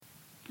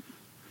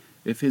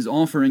If his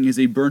offering is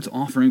a burnt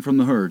offering from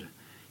the herd,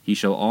 he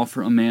shall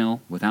offer a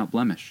male without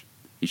blemish.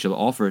 He shall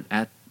offer it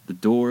at the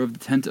door of the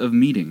tent of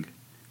meeting,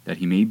 that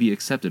he may be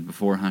accepted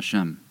before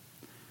Hashem.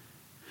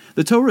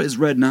 The Torah is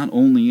read not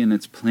only in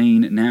its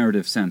plain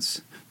narrative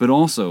sense, but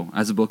also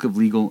as a book of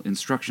legal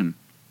instruction.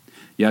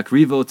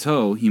 Yakrivo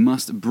to, he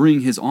must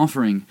bring his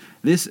offering.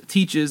 This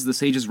teaches, the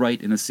sages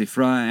write in the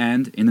Sifra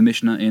and in the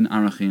Mishnah in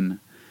Arakhin,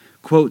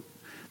 quote,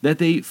 that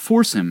they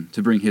force him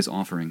to bring his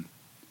offering.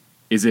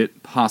 Is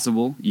it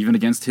possible, even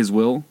against his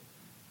will?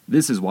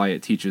 This is why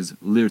it teaches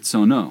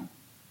lirtzono,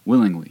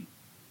 willingly.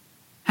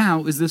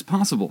 How is this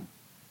possible?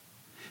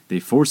 They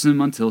force him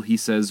until he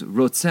says,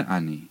 Rotze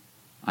ani,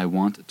 I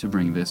want to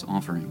bring this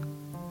offering.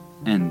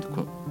 End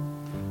quote.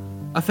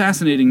 A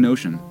fascinating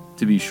notion,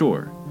 to be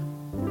sure.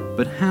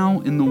 But how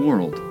in the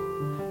world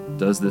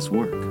does this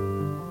work?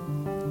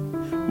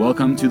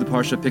 Welcome to the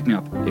Parsha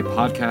Pick-Me-Up, a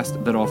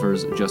podcast that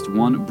offers just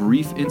one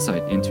brief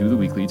insight into the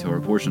weekly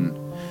Torah portion.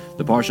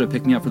 The Parsha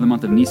Pick-Me-Up for the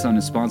month of Nisan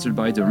is sponsored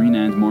by Doreen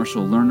and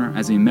Marshall Lerner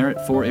as a merit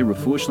for a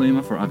refuah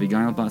shlema for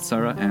Avigail Bat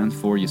Sarah and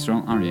for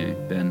Yisrael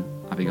Aryeh ben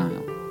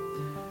Avigail.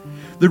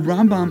 The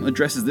Rambam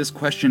addresses this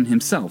question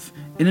himself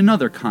in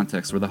another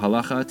context where the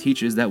halacha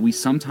teaches that we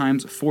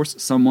sometimes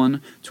force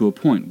someone to a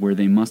point where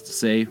they must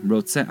say,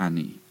 Rotze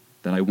ani,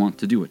 that I want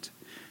to do it.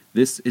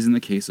 This is in the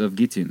case of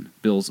Gittin,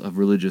 bills of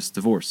religious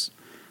divorce.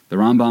 The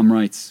Rambam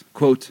writes,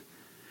 quote,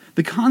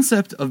 the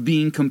concept of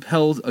being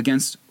compelled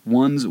against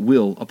one's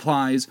will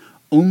applies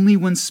only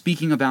when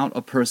speaking about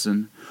a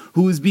person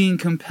who is being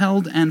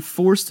compelled and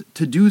forced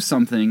to do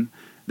something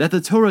that the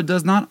Torah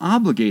does not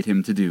obligate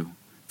him to do.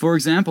 For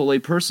example, a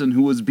person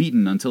who was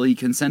beaten until he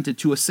consented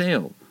to a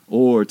sale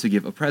or to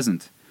give a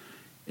present.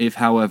 If,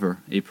 however,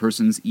 a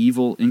person's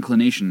evil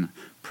inclination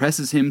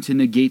presses him to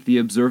negate the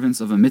observance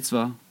of a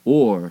mitzvah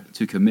or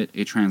to commit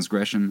a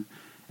transgression,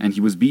 and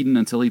he was beaten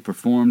until he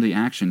performed the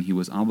action he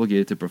was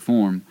obligated to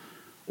perform,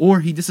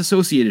 or he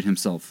disassociated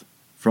himself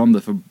from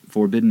the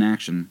forbidden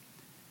action,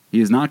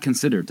 he is not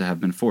considered to have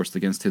been forced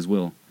against his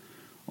will.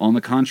 On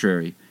the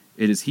contrary,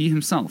 it is he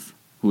himself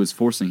who is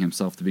forcing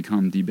himself to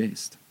become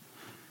debased.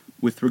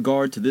 With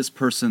regard to this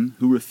person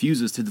who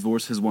refuses to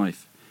divorce his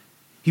wife,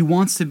 he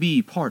wants to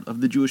be part of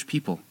the Jewish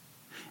people,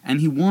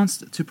 and he wants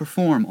to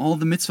perform all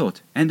the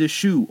mitzvot and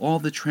eschew all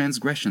the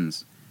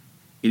transgressions.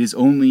 It is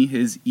only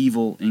his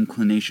evil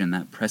inclination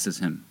that presses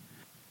him.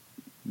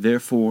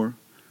 Therefore,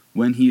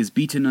 when he is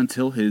beaten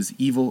until his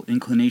evil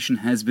inclination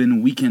has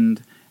been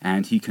weakened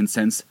and he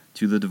consents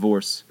to the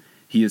divorce,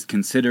 he is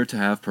considered to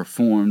have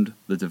performed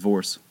the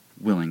divorce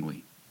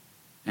willingly.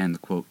 End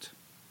quote.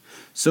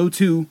 So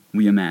too,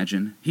 we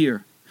imagine,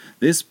 here,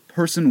 this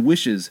person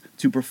wishes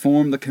to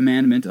perform the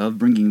commandment of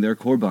bringing their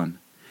korban.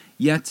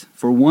 Yet,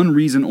 for one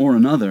reason or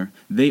another,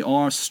 they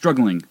are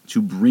struggling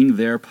to bring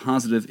their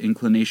positive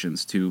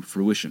inclinations to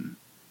fruition.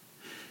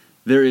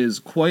 There is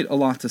quite a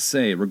lot to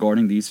say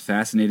regarding these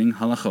fascinating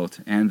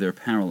halachot and their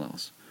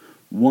parallels.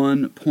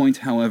 One point,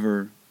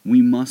 however,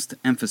 we must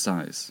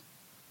emphasize.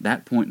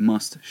 That point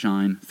must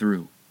shine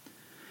through.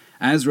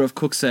 As Rav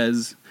Kook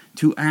says,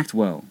 to act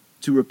well,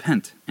 to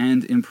repent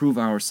and improve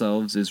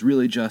ourselves is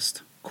really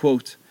just,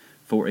 quote,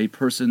 for a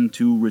person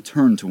to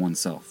return to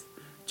oneself,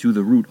 to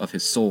the root of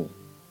his soul,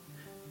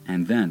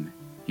 and then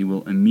he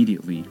will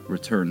immediately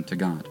return to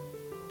God.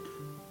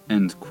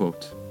 End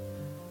quote.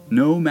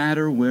 No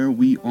matter where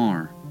we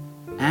are,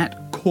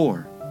 at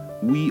core,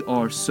 we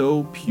are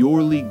so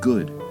purely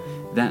good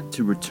that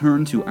to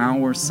return to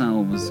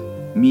ourselves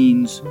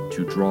means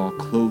to draw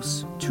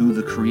close to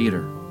the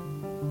Creator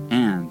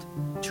and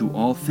to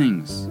all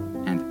things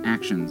and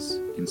actions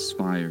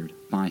inspired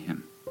by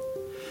Him.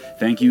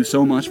 Thank you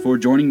so much for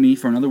joining me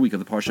for another week of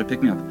the Parsha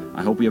Pick-Me-Up.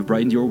 I hope we have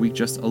brightened your week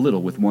just a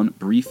little with one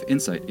brief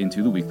insight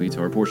into the weekly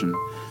Torah portion.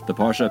 The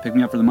Parsha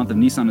Pick-Me-Up for the month of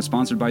Nisan is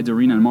sponsored by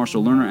Doreen and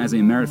Marshall Lerner as a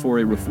merit for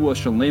a refuah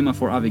shlema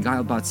for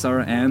Avigail Bat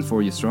Sarah and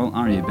for Yisrael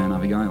Aryeh ben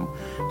Avigail.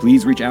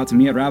 Please reach out to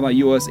me at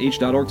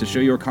rabbiush.org to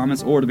share your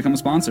comments or to become a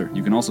sponsor.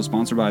 You can also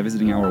sponsor by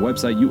visiting our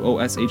website,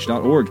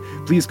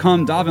 uosh.org. Please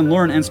come, daven,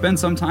 learn, and spend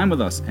some time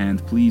with us.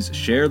 And please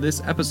share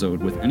this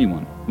episode with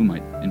anyone who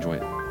might enjoy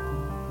it.